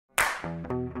Hello,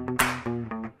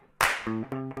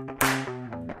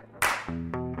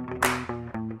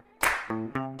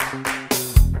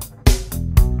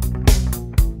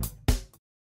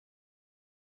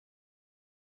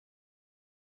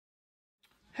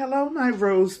 my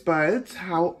rosebuds.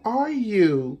 How are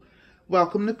you?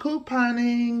 Welcome to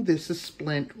couponing. This is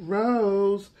Splint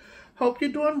Rose. Hope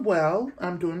you're doing well.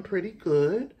 I'm doing pretty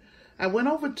good. I went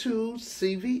over to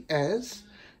CVS,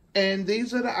 and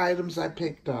these are the items I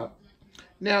picked up.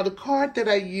 Now, the card that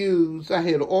I used, I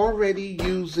had already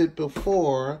used it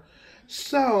before,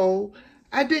 so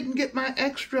I didn't get my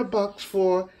extra bucks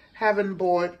for having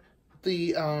bought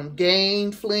the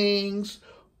Gain Flings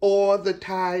or the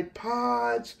Tide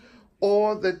Pods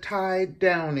or the Tide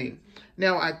Downy.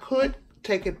 Now, I could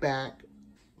take it back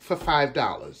for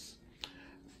 $5,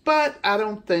 but I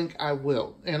don't think I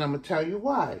will, and I'm going to tell you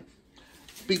why.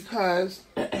 Because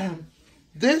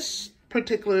this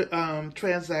particular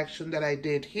transaction that I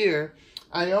did here,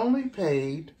 I only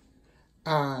paid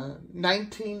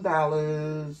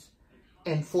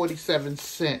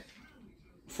 $19.47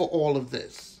 for all of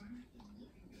this.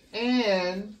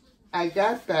 And I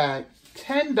got back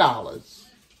 $10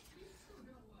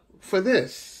 for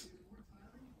this.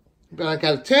 But I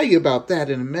got to tell you about that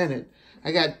in a minute.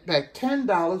 I got back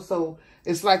 $10, so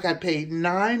it's like I paid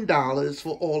 $9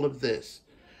 for all of this.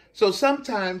 So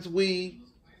sometimes we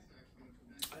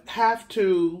have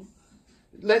to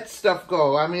let stuff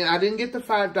go. I mean, I didn't get the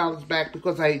 $5 back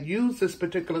because I used this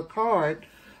particular card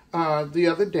the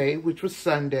other day, which was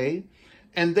Sunday.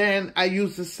 And then I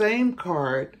used the same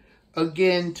card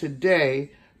again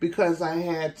today because I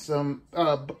had some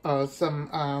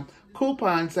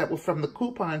coupons that were from the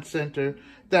coupon center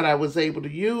that I was able to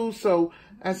use. So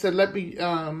I said, let me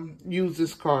use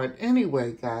this card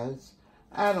anyway, guys.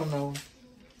 I don't know.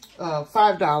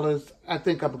 $5, I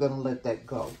think I'm going to let that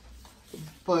go.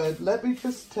 But let me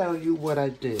just tell you what I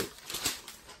did.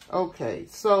 Okay,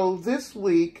 so this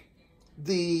week,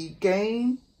 the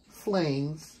Gain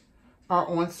Flings are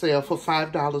on sale for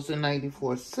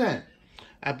 $5.94.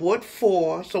 I bought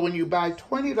 4, so when you buy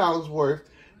 $20 worth,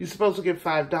 you're supposed to get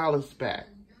 $5 back.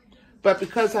 But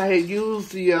because I had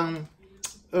used the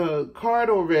card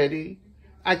already,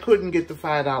 I couldn't get the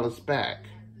 $5 back.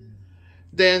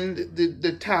 Then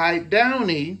the Tide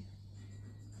Downy,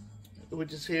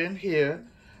 which is here and here,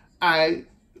 I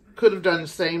could have done the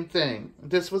same thing.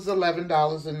 This was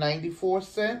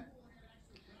 $11.94,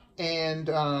 and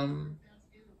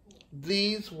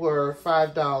these were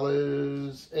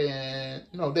 $5 and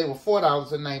no, they were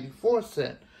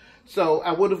 $4.94. So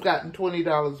I would have gotten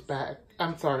 $20 back.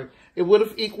 I'm sorry, it would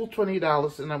have equaled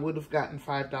 $20, and I would have gotten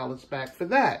 $5 back for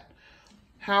that.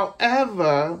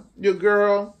 However, your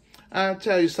girl, I'll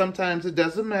tell you, sometimes it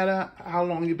doesn't matter how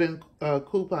long you've been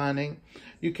couponing.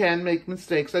 You can make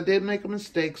mistakes. I did make a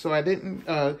mistake, so I didn't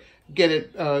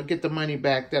get the money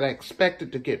back that I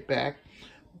expected to get back.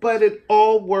 But it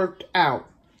all worked out.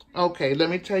 Okay, let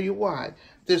me tell you why.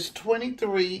 This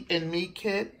 23andMe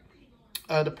kit,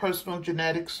 the personal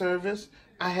genetic service,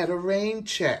 I had a rain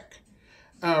check.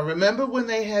 Remember when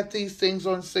they had these things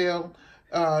on sale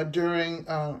during,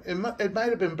 it might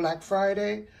have been Black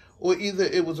Friday, or either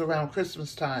it was around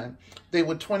Christmas time. They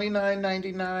were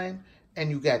 $29.99, and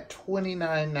you got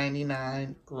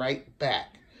 $29.99 right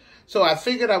back. So I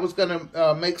figured I was going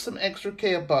to make some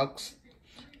Extracare bucks,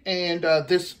 and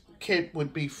this kit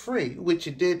would be free, which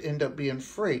it did end up being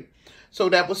free. So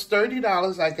that was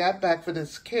 $30 I got back for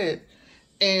this kit,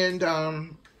 and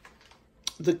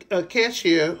the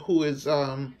cashier, who is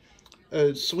a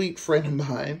sweet friend of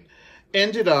mine,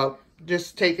 ended up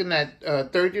just taking that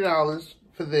 $30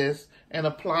 for this and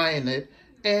applying it,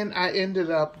 and I ended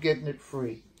up getting it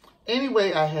free.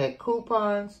 Anyway, I had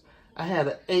coupons. I had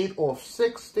an 8 off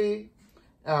 60.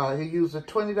 He used the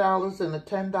 $20 and the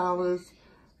 $10.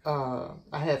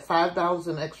 I had $5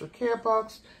 in Extracare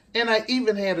bucks, and I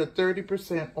even had a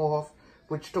 30% off,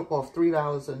 which took off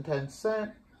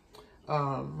 $3.10.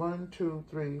 1, 2,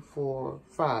 3, 4,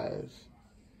 5.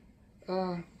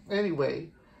 Anyway,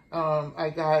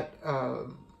 I got,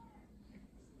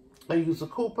 I used the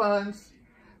coupons.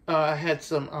 I had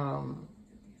some,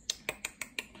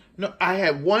 no, I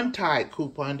had one Tide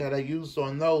coupon that I used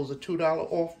on those, a $2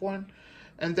 off one.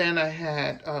 And then I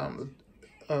had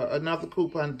another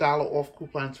coupon, $1 off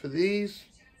coupons for these.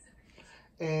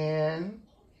 And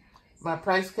my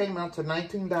price came out to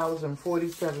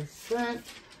 $19.47.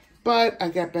 But I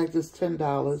got back this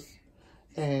 $10,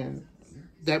 and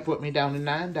that brought me down to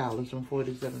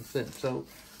 $9.47. So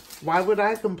why would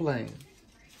I complain?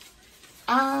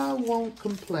 I won't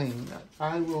complain.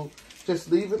 I will just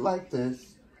leave it like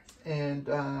this. And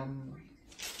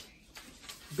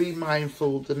be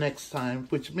mindful the next time,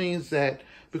 which means that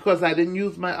because I didn't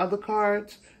use my other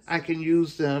cards, I can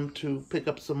use them to pick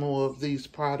up some more of these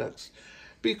products.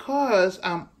 Because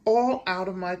I'm all out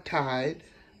of my Tide,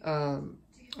 I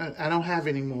don't have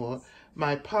any more.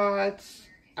 My pods,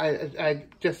 I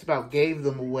just about gave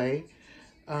them away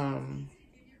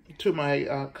to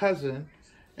my cousin.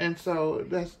 And so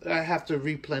I have to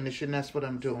replenish, and that's what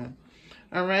I'm doing.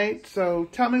 All right, so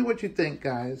tell me what you think,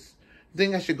 guys.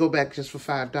 Think I should go back just for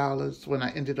 $5 when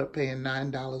I ended up paying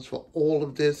 $9 for all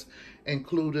of this,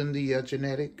 including the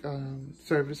genetic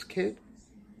service kit?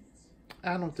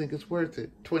 I don't think it's worth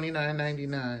it.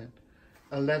 $29.99,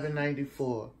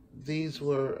 $11.94. These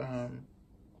were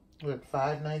what,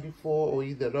 $5.94, or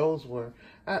either those were.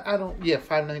 I don't. Yeah,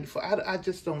 $5.94. I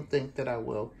just don't think that I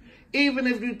will. Even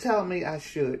if you tell me I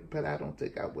should, but I don't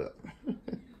think I will.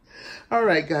 All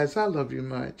right, guys, I love you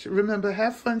much. Remember,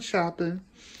 have fun shopping.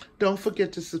 Don't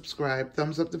forget to subscribe.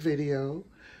 Thumbs up the video.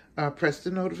 Press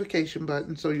the notification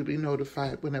button so you'll be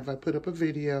notified whenever I put up a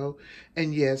video.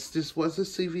 And yes, this was a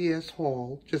CVS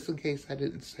haul, just in case I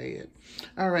didn't say it.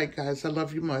 All right, guys, I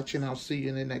love you much, and I'll see you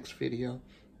in the next video.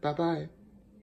 Bye-bye.